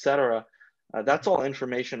cetera, et cetera. That's all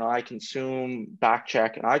information I consume, back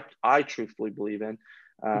check, and I truthfully believe in.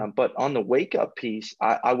 But on the wake up piece,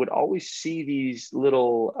 I would always see these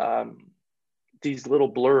little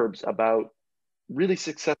blurbs about really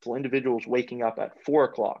successful individuals waking up at 4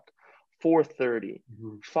 o'clock, 4:30,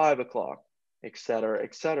 Mhm. 5 o'clock, et cetera,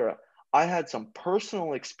 et cetera. I had some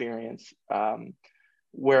personal experience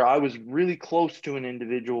where I was really close to an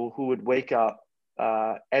individual who would wake up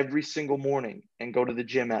every single morning and go to the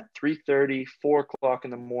gym at 3:30, 4 o'clock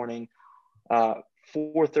in the morning, uh,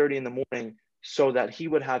 4:30 in the morning, so that he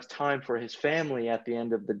would have time for his family at the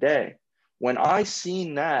end of the day. When I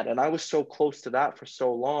seen that, and I was so close to that for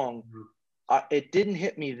so long, Mhm. it didn't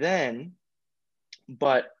hit me then,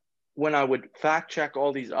 but when I would fact check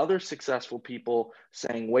all these other successful people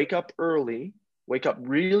saying, wake up early, wake up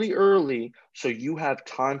really early so you have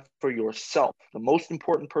time for yourself. The most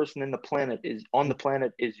important person in the planet is on the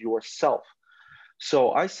planet is yourself.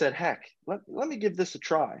 So I said, heck, let me give this a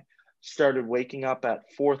try. Started waking up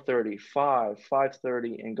at 4:30,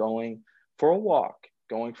 5:30, and going for a walk,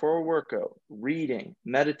 going for a workout, reading,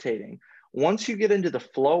 meditating. Once you get into the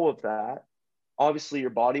flow of that, obviously your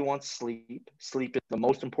body wants sleep. Sleep is the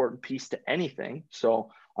most important piece to anything.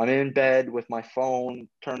 So I'm in bed with my phone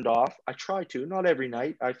turned off. I try to, not every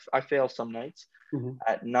night. I fail some nights. Mhm.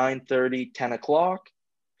 At 9:30, 10 o'clock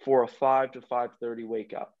for a 5 to 5:30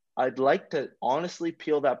 wake up. I'd like to honestly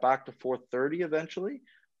peel that back to 4:30 eventually,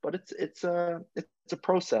 but it's a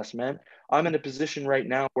process, man. I'm in a position right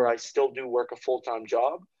now where I still do work a full-time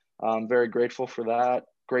job. I'm very grateful for that.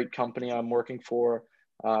 Great company I'm working for.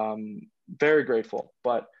 very grateful.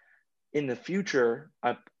 But in the future,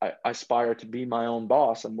 I aspire to be my own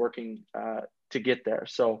boss. I'm working to get there.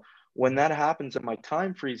 So when that happens and my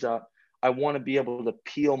time frees up, I want to be able to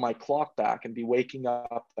peel my clock back and be waking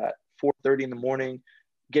up at 4:30 in the morning,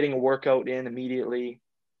 getting a workout in immediately,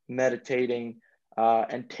 meditating,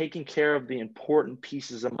 and taking care of the important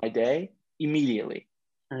pieces of my day immediately.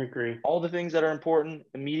 I agree. All the things that are important,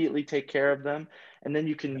 immediately take care of them, and then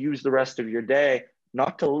you can use the rest of your day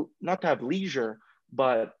not to have leisure,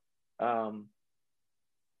 but to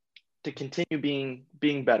continue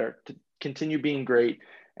being better, to continue being great.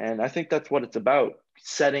 And I think that's what it's about: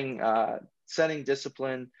 setting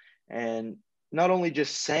discipline, and not only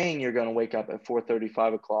just saying you're going to wake up at 4:30,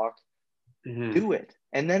 5 o'clock, do it.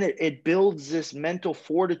 And then it builds this mental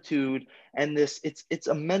fortitude, and it's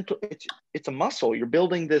a muscle. You're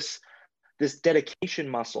building this dedication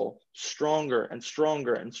muscle stronger and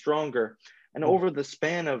stronger and stronger. And over the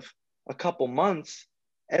span of a couple months,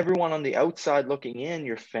 everyone on the outside looking in,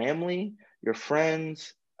 your family, your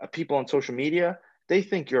friends, people on social media, they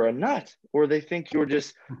think you're a nut, or they think you're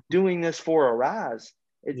just doing this for a raz.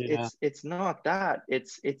 It's not that.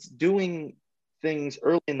 It's doing things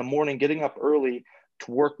early in the morning, getting up early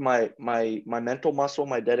to work my mental muscle,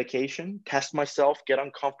 my dedication, test myself, get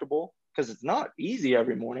uncomfortable, because it's not easy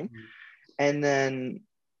every morning. And then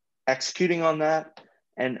executing on that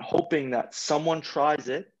and hoping that someone tries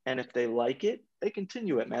it, and if they like it, they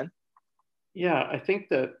continue it, man. Yeah, I think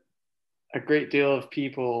that a great deal of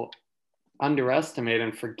people underestimate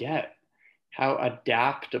and forget how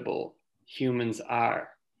adaptable humans are.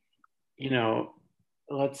 You know,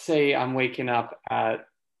 let's say I'm waking up at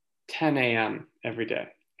 10 a.m. every day.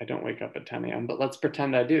 I don't wake up at 10 a.m., but let's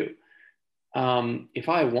pretend I do. If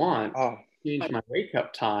I want to change my wake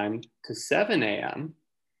up time to 7 a.m.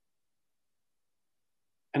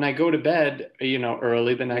 and I go to bed,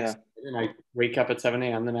 early the next day, and I wake up at 7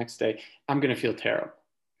 a.m. the next day, I'm going to feel terrible.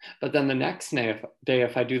 But then the next day,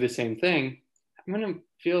 if I do the same thing, I'm going to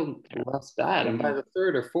feel less bad. And by the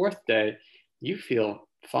third or fourth day, you feel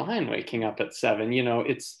fine waking up at 7.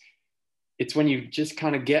 It's when you just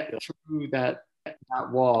kind of get through that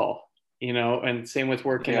wall, and same with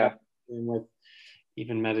working out, same with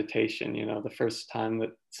even meditation. The first time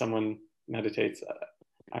that someone meditates,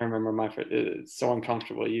 I remember it's so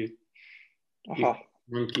uncomfortable. You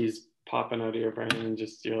monkeys popping out of your brain, and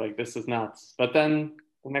you're like, this is nuts. But then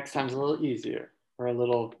the next time's a little easier, or a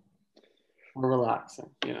little more relaxing,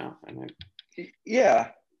 And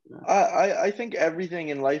I think everything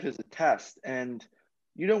in life is a test, and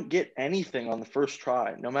you don't get anything on the first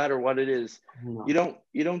try, no matter what it is. No.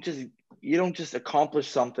 You don't just accomplish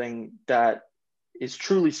something that is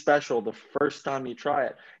truly special the first time you try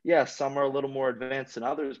it. Yes, some are a little more advanced than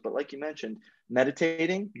others, but like you mentioned,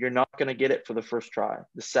 meditating, you're not going to get it for the first try,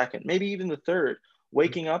 the second, maybe even the third.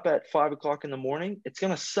 Waking up at 5 o'clock in the morning, it's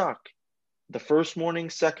going to suck the first morning,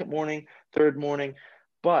 second morning, third morning.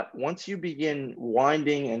 But once you begin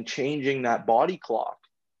winding and changing that body clock,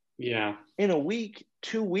 in a week,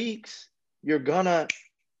 2 weeks, you're going to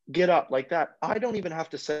get up like that. I don't even have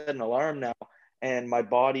to set an alarm now, and my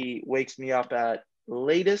body wakes me up at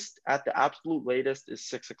the absolute latest is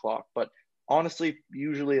 6 o'clock. But honestly,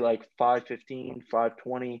 usually like 5:15,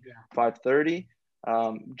 5:20, 5:30,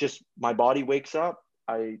 just my body wakes up.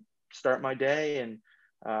 I start my day, and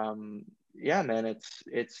man,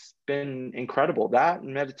 it's been incredible. That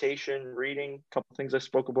and meditation, reading, a couple things I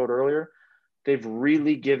spoke about earlier, they've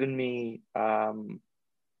really given me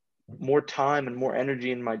more time and more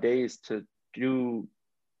energy in my days to do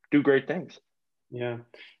great things. Yeah,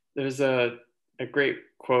 there's a great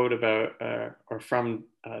quote about or from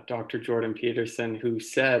Dr. Jordan Peterson, who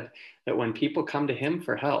said that when people come to him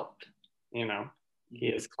for help,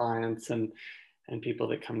 he has clients and people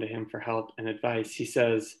that come to him for help and advice. He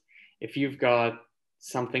says, if you've got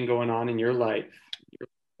something going on in your life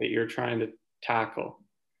that you're trying to tackle,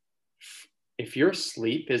 if your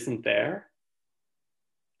sleep isn't there,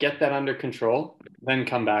 get that under control, then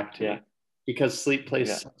come back to me. Because sleep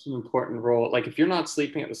plays such an important role. Like if you're not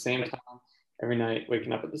sleeping at the same time every night,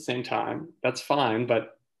 waking up at the same time, that's fine.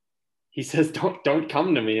 But he says, don't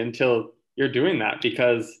come to me until you're doing that,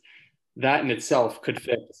 because that in itself could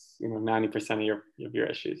fix 90% of your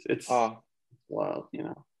issues. It's wild,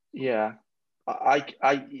 Yeah, I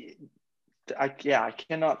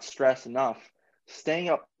cannot stress enough. Staying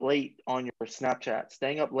up late on your Snapchat,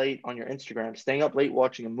 staying up late on your Instagram, staying up late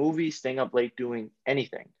watching a movie, staying up late doing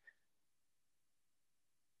anything.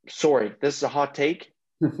 Sorry, this is a hot take,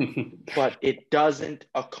 but it doesn't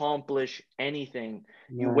accomplish anything.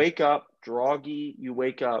 You wake up groggy, you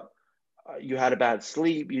wake up, you had a bad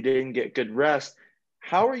sleep, you didn't get good rest.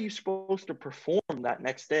 how are you supposed to perform that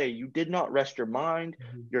next day? You did not rest your mind,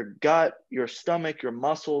 Mhm. your gut, your stomach, your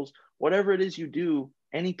muscles, whatever it is you do,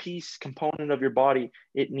 any piece, component of your body,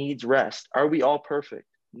 it needs rest. Are we all perfect?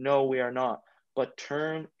 No, we are not. But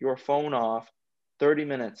turn your phone off 30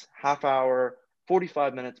 minutes, half hour,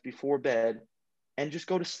 45 minutes before bed, and just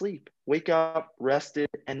go to sleep. Wake up, rested,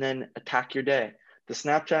 and then attack your day. The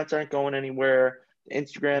Snapchats aren't going anywhere. The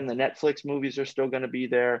Instagram, the Netflix movies are still going to be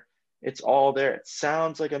there. It's all there. It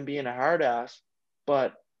sounds like I'm being a hard ass,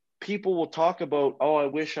 but people will talk about, oh, I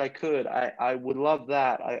wish I could. I would love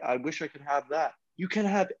that. I wish I could have that. You can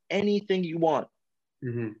have anything you want.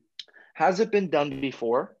 Mhm. Has it been done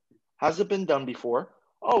before? Has it been done before?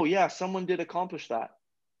 Oh, yeah, someone did accomplish that.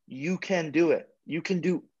 You can do it. You can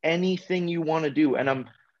do anything you want to do. And I'm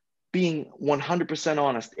being 100%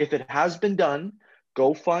 honest. If it has been done,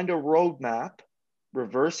 go find a roadmap,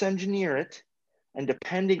 reverse engineer it, and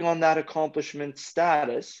depending on that accomplishment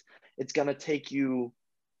status, it's going to take you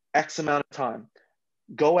X amount of time.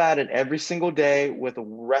 Go at it every single day with a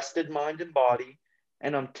rested mind and body.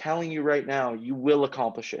 And I'm telling you right now, you will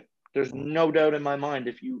accomplish it. There's no doubt in my mind.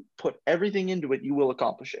 If you put everything into it, you will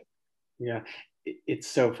accomplish it. Yeah, it's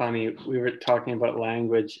so funny. We were talking about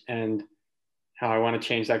language and how I want to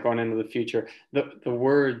change that going into the future. The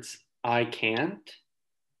words "I can't,"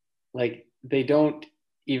 like they don't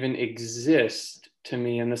even exist to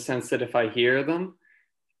me in the sense that if I hear them,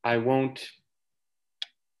 I won't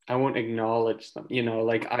I won't acknowledge them. You know,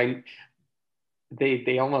 like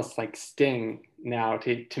they almost like sting now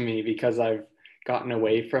to me because I've gotten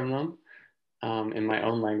away from them in my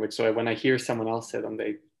own language. So when I hear someone else say them,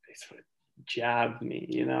 they sort of jab me.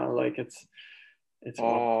 You know, like it's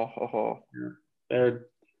Oh, oh, oh. yeah.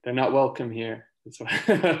 They're not welcome here.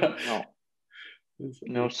 No.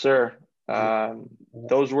 No, sir.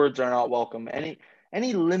 Those words are not welcome.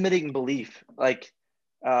 Any limiting belief, like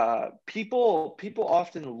people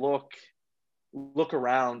often look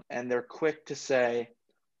around and they're quick to say,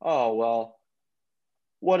 "Oh, well,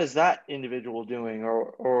 what is that individual doing,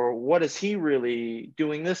 or what is he really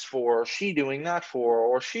doing this for, or she doing that for,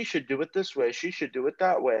 or she should do it this way, she should do it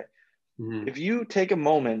that way." Mhm. If you take a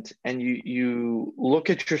moment and you look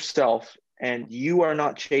at yourself and you are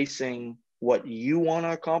not chasing what you want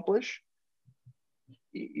to accomplish,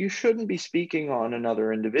 you shouldn't be speaking on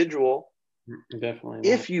another individual. Definitely not.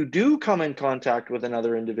 If you do come in contact with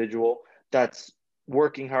another individual that's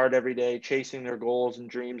working hard every day, chasing their goals and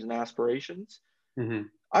dreams and aspirations, Hmm.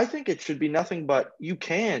 I think it should be nothing but you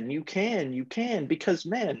can, because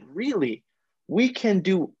man, really, we can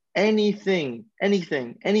do anything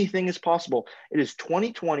is possible. It is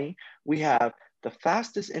 2020. We have the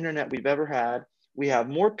fastest internet we've ever had. We have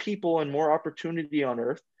more people and more opportunity on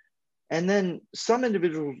earth. And then some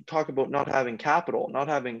individuals talk about not having capital, not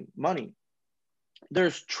having money.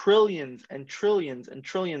 There's trillions and trillions and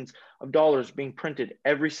trillions of dollars being printed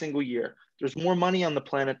every single year. There's more money on the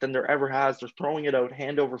planet than there ever has. They're throwing it out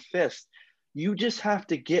hand over fist. You just have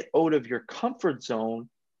to get out of your comfort zone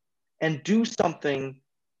and do something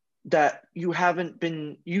that you haven't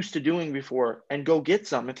been used to doing before and go get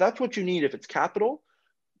some. If that's what you need, if it's capital,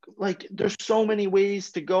 like there's so many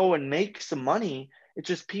ways to go and make some money. It's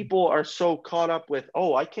just people are so caught up with,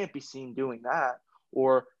 oh, I can't be seen doing that,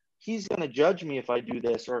 or he's going to judge me if I do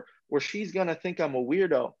this, or she's going to think I'm a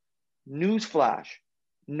weirdo. Newsflash,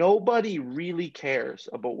 nobody really cares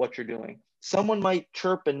about what you're doing. Someone might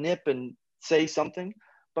chirp and nip and say something,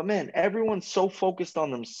 but man, everyone's so focused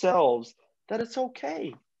on themselves that it's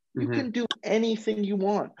okay. You Hmm. can do anything you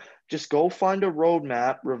want. Just go find a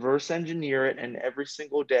roadmap, reverse engineer it, and every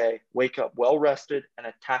single day, wake up well rested and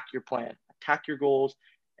attack your plan, attack your goals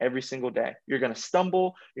every single day. You're going to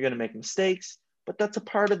stumble, you're going to make mistakes, but that's a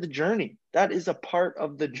part of the journey. That is a part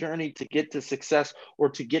of the journey to get to success or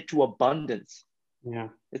to get to abundance. Yeah.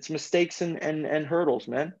 It's mistakes and hurdles,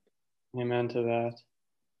 man. Amen to that.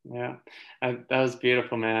 Yeah. That was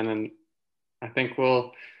beautiful, man. And I think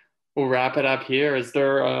we'll wrap it up here. Is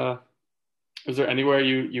there anywhere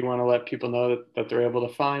you want to let people know that they're able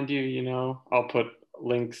to find you? You know, I'll put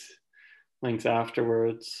links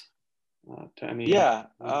afterwards to any. Yeah.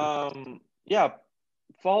 Yeah.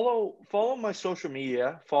 Follow my social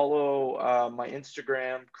media. Follow my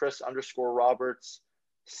Instagram, Chris_Roberts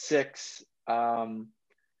 6. I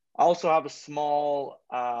also have a small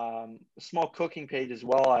cooking page as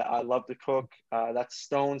well. I love to cook. That's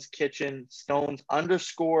Stone's Kitchen, Stones___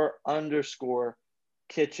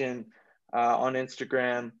 kitchen on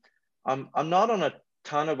Instagram. I'm not on a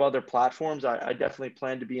ton of other platforms. I definitely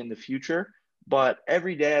plan to be in the future, but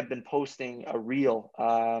every day I've been posting a reel,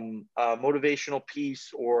 a motivational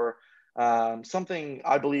piece, or something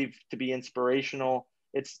I believe to be inspirational.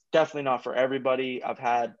 It's definitely not for everybody. I've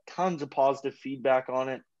had tons of positive feedback on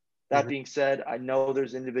it. That being said, I know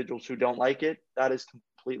there's individuals who don't like it. That is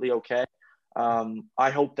completely okay. I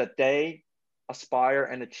hope that they aspire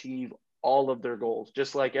and achieve all of their goals,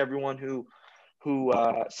 just like everyone who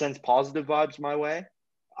sends positive vibes my way.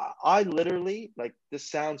 I literally, like, this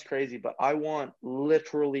sounds crazy, but I want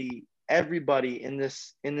literally everybody in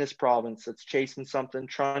this province that's chasing something,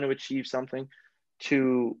 trying to achieve something,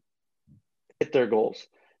 to hit their goals.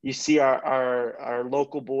 You see our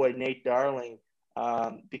local boy Nate Darling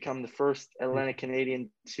become the first Atlantic Canadian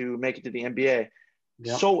to make it to the NBA.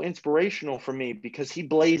 Yep. So inspirational for me because he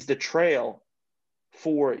blazed a trail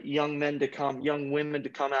for young men to come, young women to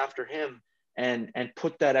come after him and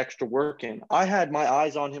put that extra work in. I had my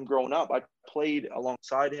eyes on him growing up. I played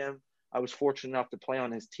alongside him. I was fortunate enough to play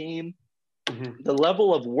on his team. The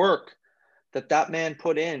level of work that man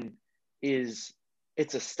put in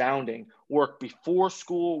it's astounding. Work before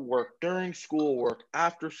school, work during school, work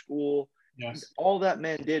after school. Yes. All that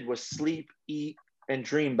man did was sleep, eat, and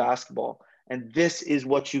dream basketball. And this is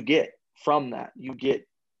what you get from that. You get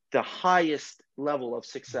the highest level of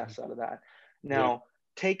success out of that. Now,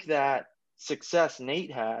 take that success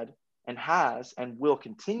Nate had and has and will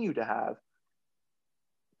continue to have,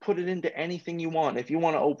 put it into anything you want. If you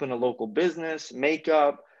want to open a local business,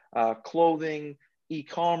 makeup, clothing,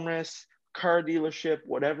 e-commerce, car dealership,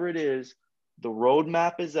 whatever it is, the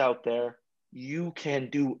roadmap is out there. You can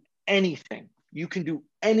do anything. You can do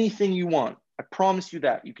anything you want. I promise you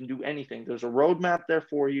that. You can do anything. There's a roadmap there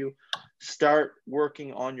for you. Start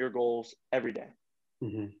working on your goals every day.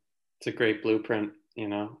 It's a great blueprint, you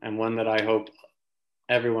know, and one that I hope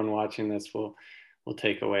everyone watching this will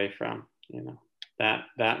take away from, you know, that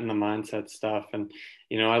and the mindset stuff. And,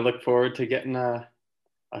 you know, I look forward to getting a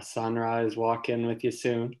sunrise walk in with you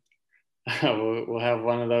soon. We'll have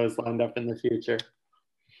one of those lined up in the future.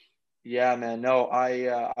 Yeah, man. No,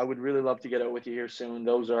 I would really love to get out with you here soon.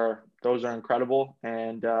 Those are incredible,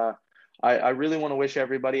 and I really want to wish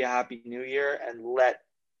everybody a happy New Year and let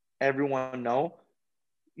everyone know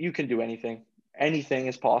you can do anything. Anything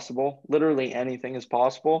is possible. Literally anything is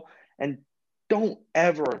possible, and don't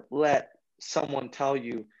ever let someone tell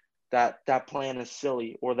you that that plan is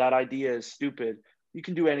silly or that idea is stupid. You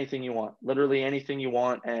can do anything you want. Literally anything you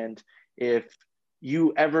want, and if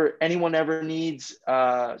anyone ever needs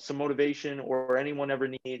some motivation or anyone ever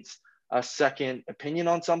needs a second opinion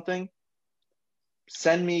on something,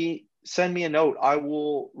 send me a note. I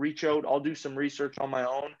will reach out. I'll do some research on my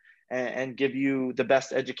own and give you the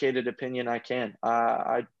best educated opinion I can.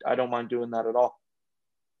 I don't mind doing that at all.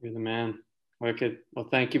 You're the man. Wicked. Well,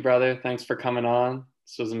 thank you, brother. Thanks for coming on.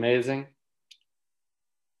 This was amazing.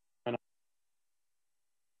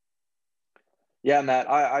 Yeah, Matt,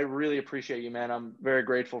 I really appreciate you, man. I'm very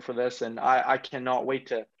grateful for this, and I cannot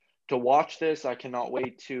wait to watch this. I cannot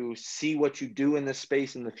wait to see what you do in this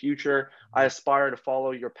space in the future. I aspire to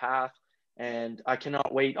follow your path, and I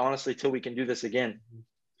cannot wait, honestly, till we can do this again.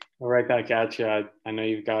 All right, back at you. I know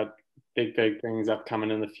you've got big things upcoming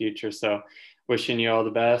in the future, so wishing you all the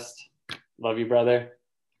best. Love you, brother.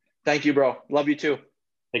 Thank you, bro. Love you too.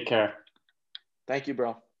 Take care. Thank you,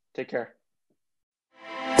 bro. Take care.